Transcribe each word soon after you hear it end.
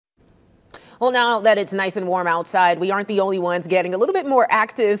Well, now that it's nice and warm outside, we aren't the only ones getting a little bit more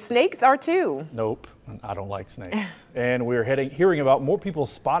active. Snakes are too. Nope, I don't like snakes. And we're hearing about more people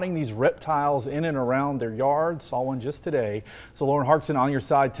spotting these reptiles in and around their yard. Saw one just today. So Lauren Harkson on your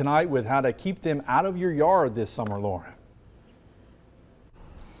side tonight with how to keep them out of your yard this summer, Lauren.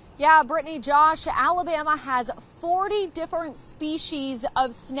 Yeah, Brittany, Josh, Alabama has 40 different species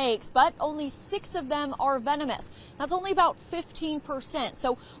of snakes, but only 6 of them are venomous. That's only about 15%.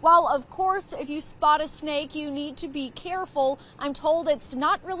 So while, of course, if you spot a snake, you need to be careful, I'm told it's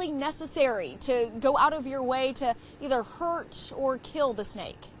not really necessary to go out of your way to either hurt or kill the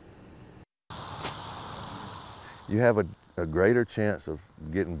snake. You have a greater chance of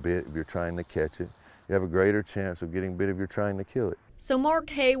getting bit if you're trying to catch it. You have a greater chance of getting bit if you're trying to kill it. So Mark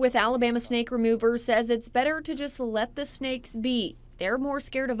Hay with Alabama Snake Removers says it's better to just let the snakes be. They're more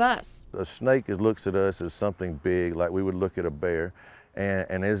scared of us. A snake looks at us as something big, like we would look at a bear.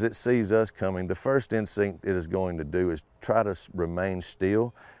 And as it sees us coming, the first instinct it is going to do is try to remain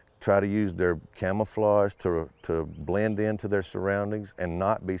still, try to use their camouflage to blend into their surroundings and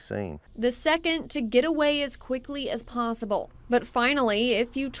not be seen. The second, to get away as quickly as possible. But finally,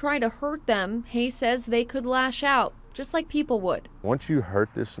 if you try to hurt them, Hay says they could lash out, just like people would. Once you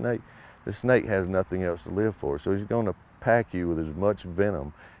hurt this snake has nothing else to live for, so he's going to pack you with as much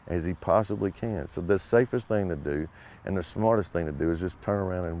venom as he possibly can. So the safest thing to do and the smartest thing to do is just turn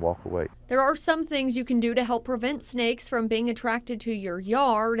around and walk away. There are some things you can do to help prevent snakes from being attracted to your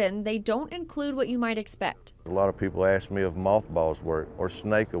yard, and they don't include what you might expect. A lot of people ask me if mothballs work or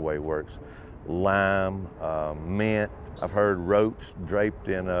snake away works. Lime, mint, I've heard ropes draped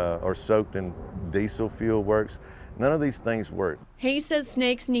in or soaked in diesel fuel works. None of these things work. Hay says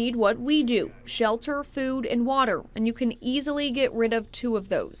snakes need what we do: shelter, food, and water, and you can easily get rid of 2 of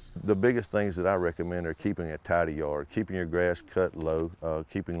those. The biggest things that I recommend are keeping a tidy yard, keeping your grass cut low,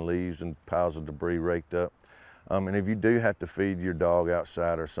 keeping leaves and piles of debris raked up. And if you do have to feed your dog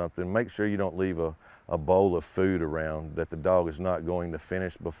outside or something, make sure you don't leave a bowl of food around that the dog is not going to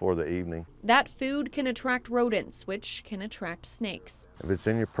finish before the evening. That food can attract rodents, which can attract snakes. If it's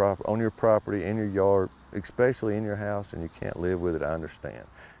in your on your property, in your yard, especially in your house, and you can't live with it, I understand.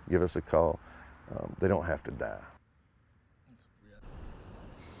 Give us a call. They don't have to die.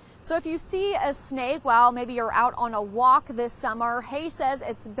 So if you see a snake while maybe you're out on a walk this summer, Hay says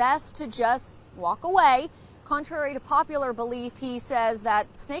it's best to just walk away. Contrary to popular belief, he says that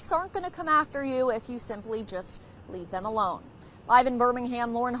snakes aren't going to come after you if you simply just leave them alone. Live in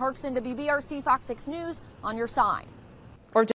Birmingham, Lauren Harkson, WBRC Fox 6 News, on your side.